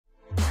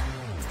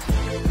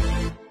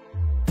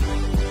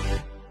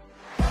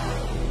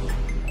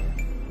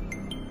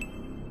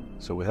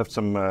So we have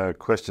some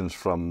questions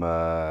from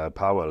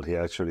Pavel. He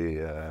actually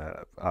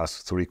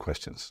asked 3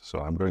 questions, so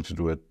I'm going to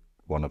do it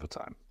one at a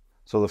time.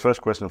 So the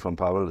first question from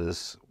Pavel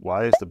is,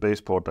 why is the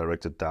bass port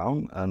directed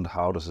down and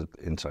how does it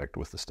interact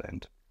with the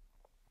stand?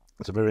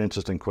 It's a very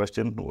interesting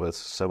question with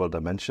several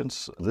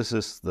dimensions. This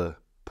is the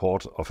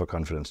port of a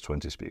Confidence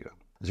 20 speaker.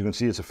 As you can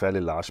see, it's a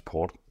fairly large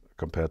port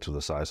compared to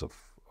the size of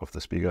the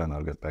speaker, and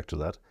I'll get back to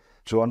that.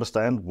 To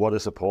understand what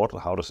is a port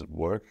and how does it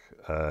work,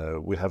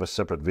 we have a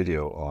separate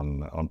video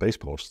on bass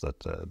ports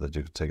that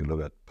you can take a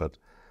look at. But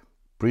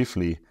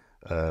briefly,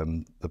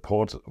 the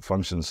port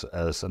functions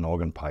as an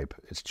organ pipe.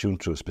 It's tuned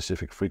to a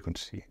specific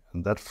frequency,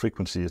 and that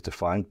frequency is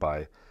defined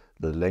by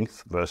the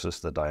length versus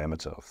the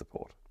diameter of the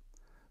port.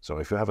 So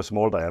if you have a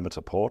small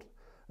diameter port,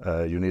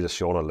 you need a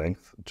shorter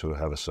length to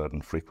have a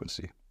certain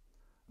frequency.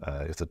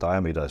 If the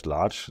diameter is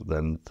large,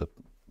 then the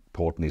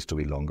port needs to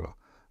be longer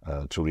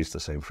to reach the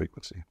same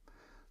frequency.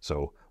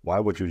 So why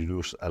would you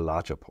use a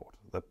larger port?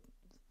 The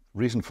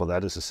reason for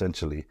that is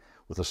essentially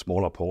with a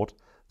smaller port,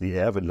 the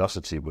air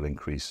velocity will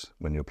increase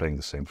when you're playing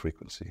the same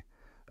frequency.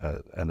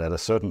 And at a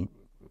certain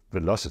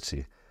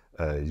velocity,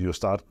 you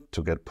start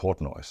to get port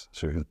noise.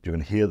 So you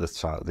can hear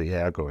the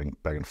air going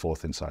back and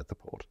forth inside the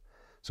port.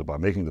 So by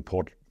making the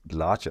port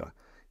larger,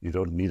 you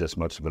don't need as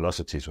much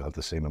velocity to have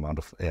the same amount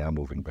of air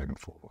moving back and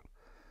forward.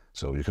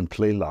 So you can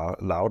play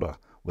louder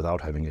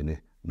without having any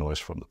noise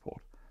from the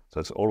port. So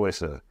it's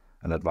always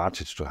an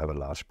advantage to have a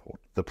large port.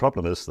 The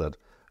problem is that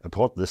a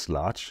port this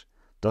large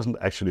doesn't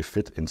actually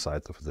fit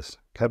inside of this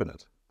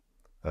cabinet.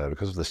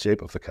 Because of the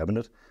shape of the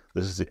cabinet,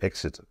 this is the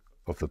exit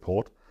of the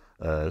port.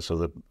 So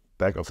the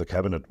back of the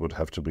cabinet would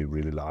have to be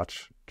really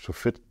large to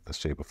fit the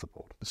shape of the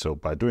port. So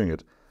by doing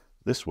it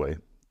this way,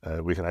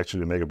 we can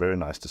actually make a very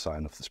nice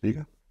design of the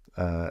speaker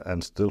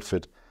and still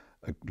fit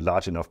a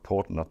large enough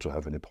port not to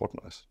have any port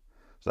noise.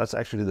 So that's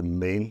actually the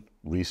main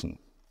reason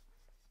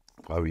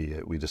why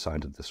we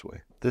designed it this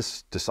way.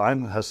 This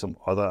design has some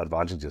other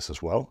advantages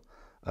as well.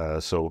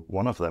 So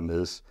one of them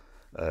is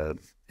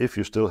if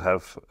you still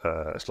have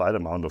a slight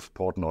amount of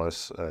port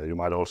noise, you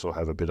might also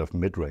have a bit of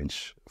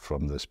mid-range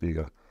from the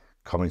speaker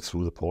coming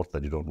through the port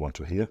that you don't want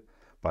to hear.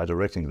 By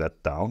directing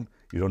that down,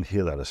 you don't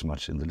hear that as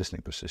much in the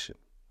listening position.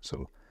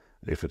 So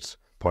if it's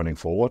pointing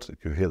forward,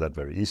 you hear that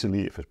very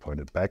easily. If it's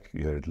pointed back,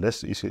 you hear it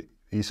less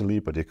easily,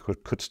 but it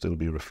could still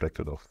be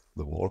reflected off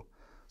the wall.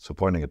 So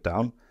pointing it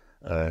down,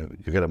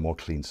 you get a more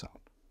clean sound.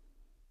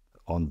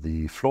 On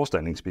the floor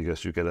standing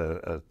speakers, you get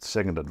a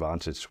second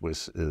advantage,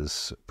 which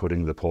is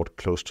putting the port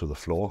close to the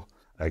floor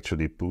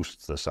actually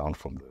boosts the sound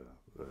from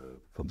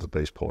the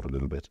bass port a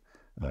little bit,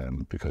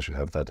 because you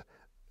have that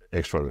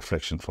extra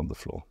reflection from the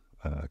floor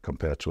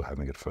compared to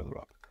having it further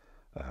up.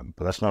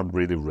 But that's not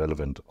really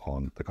relevant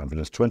on the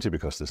Confidence 20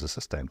 because this is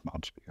a stand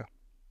mount speaker.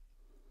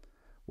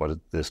 What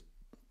this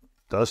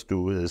does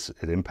do is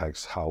it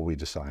impacts how we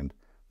designed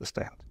the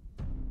stand.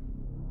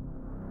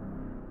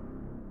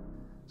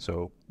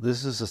 So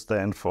this is a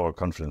stand for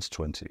Confidence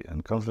 20,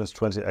 and Confidence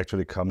 20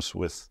 actually comes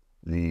with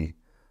the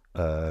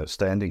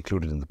stand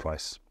included in the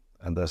price.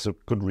 And there's a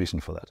good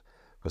reason for that,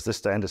 because this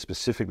stand is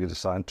specifically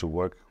designed to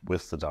work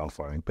with the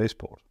downfiring bass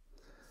port.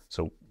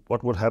 So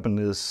what would happen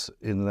is,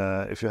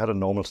 if you had a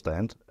normal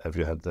stand, if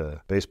you had the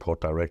bass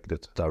port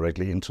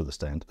directly into the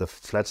stand, the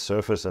flat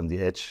surface and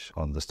the edge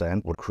on the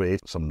stand would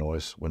create some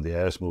noise. When the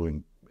air is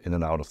moving in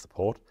and out of the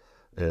port,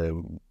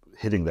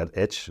 hitting that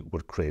edge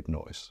would create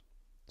noise.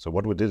 So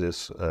what we did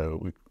is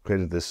we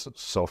created this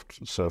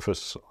soft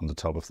surface on the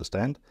top of the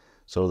stand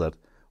so that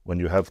when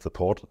you have the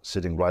port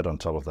sitting right on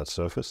top of that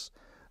surface,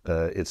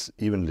 it's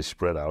evenly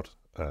spread out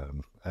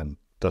and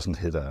doesn't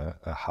hit a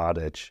hard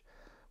edge,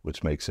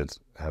 which makes it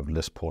have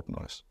less port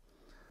noise.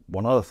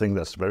 One other thing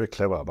that's very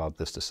clever about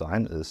this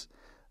design is,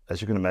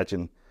 as you can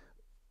imagine,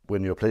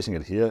 when you're placing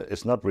it here,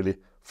 it's not really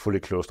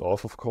fully closed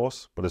off, of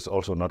course, but it's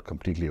also not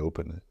completely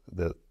open.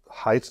 The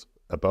height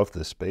above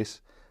this space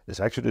is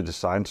actually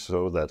designed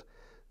so that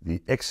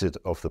the exit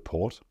of the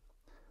port,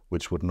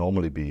 which would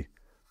normally be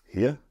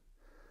here,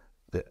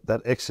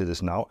 that exit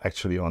is now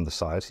actually on the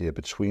side here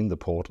between the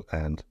port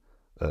and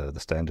the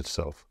stand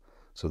itself.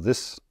 So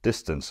this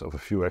distance of a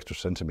few extra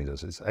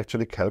centimeters is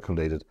actually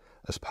calculated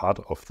as part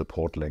of the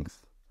port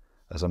length.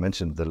 As I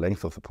mentioned, the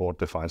length of the port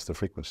defines the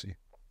frequency.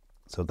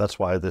 So that's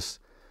why this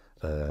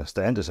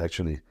stand is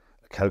actually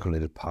a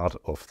calculated part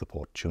of the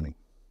port tuning.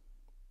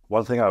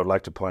 One thing I would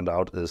like to point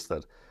out is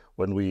that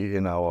when we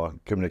in our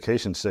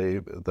communication say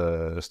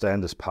the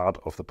stand is part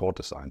of the port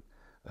design,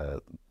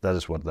 that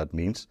is what that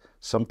means.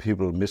 Some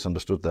people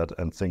misunderstood that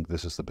and think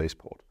this is the bass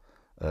port.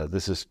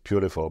 This is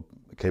purely for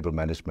cable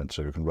management,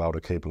 so you can route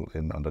a cable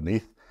in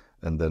underneath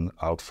and then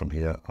out from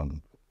here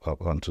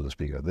up onto the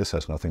speaker. This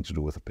has nothing to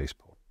do with the bass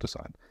port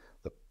design.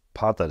 The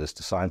part that is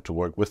designed to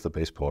work with the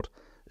bass port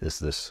is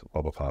this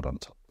rubber part on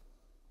top.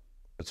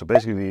 So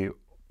basically,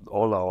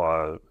 all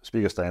our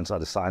speaker stands are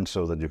designed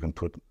so that you can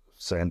put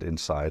sand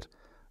inside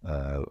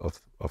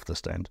of the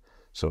stand.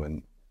 So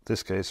in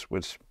this case,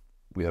 which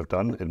we have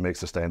done, it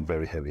makes the stand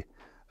very heavy.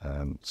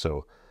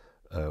 So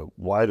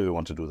Why do we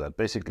want to do that?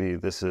 Basically,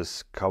 this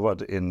is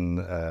covered in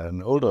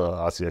an older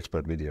RC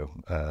Expert video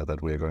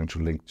that we are going to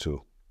link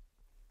to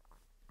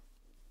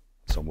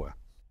somewhere.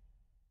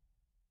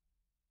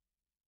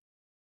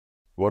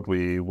 What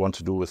we want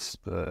to do with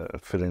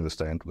filling the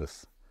stand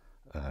with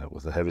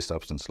a heavy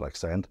substance like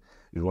sand,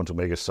 we want to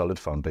make a solid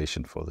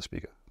foundation for the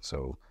speaker.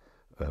 So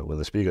when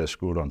the speaker is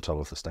screwed on top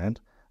of the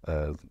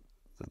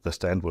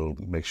stand will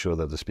make sure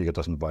that the speaker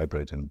doesn't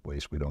vibrate in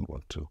ways we don't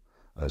want to.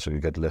 So you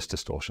get less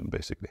distortion,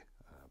 basically,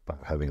 by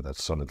having that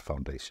solid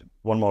foundation.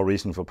 One more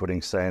reason for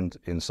putting sand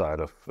inside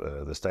of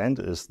the stand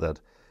is that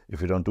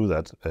if you don't do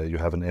that, you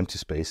have an empty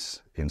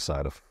space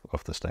inside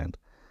of the stand.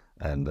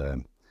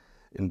 And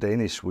in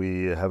Danish,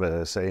 we have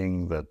a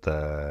saying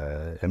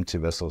that empty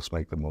vessels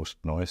make the most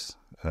noise.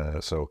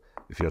 So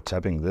if you're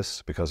tapping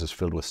this, because it's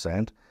filled with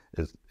sand,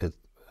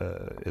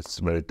 it's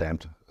very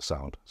damped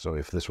sound. So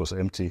if this was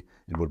empty,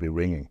 it would be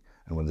ringing.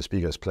 And when the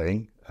speaker is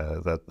playing,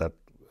 that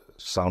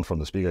sound from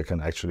the speaker can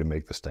actually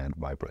make the stand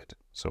vibrate.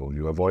 So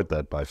you avoid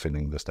that by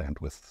filling the stand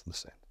with the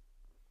sand.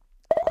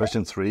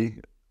 Question 3,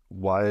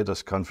 why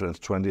does Confidence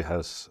 20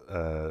 has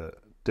a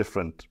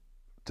different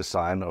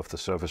design of the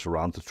surface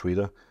around the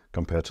tweeter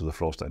compared to the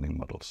floor standing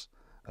models?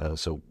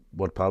 So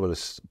what Pavel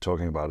is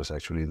talking about is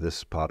actually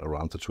this part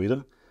around the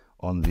tweeter.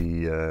 On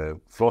the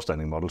floor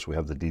standing models, we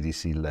have the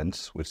DDC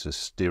lens, which is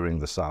steering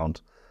the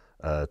sound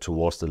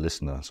towards the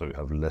listener. So you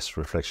have less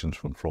reflections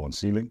from floor and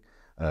ceiling,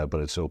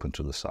 but it's open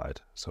to the side.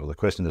 So the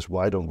question is,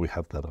 why don't we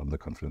have that on the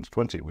Confidence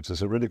 20, which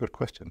is a really good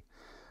question.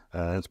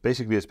 It's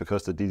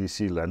because the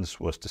DDC lens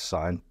was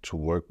designed to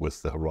work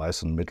with the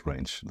horizon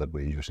mid-range that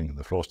we're using in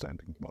the floor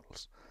standing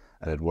models.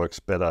 And it works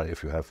better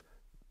if you have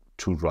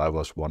two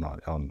drivers, one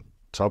on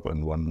top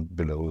and one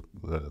below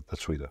the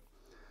tweeter.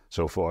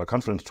 So for a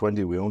Confidence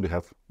 20, we only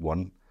have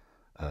one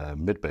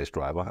mid-bass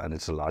driver, and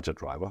it's a larger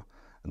driver.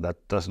 And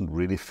that doesn't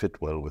really fit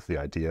well with the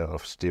idea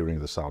of steering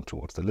the sound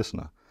towards the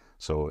listener.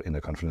 So in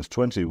a Confidence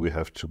 20, we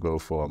have to go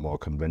for a more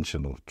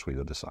conventional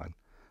tweeter design,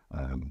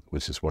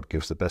 which is what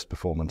gives the best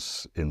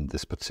performance in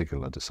this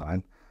particular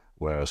design.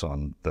 Whereas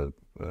on the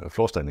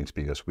floor standing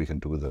speakers, we can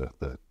do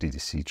the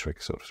DDC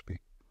trick, so to speak.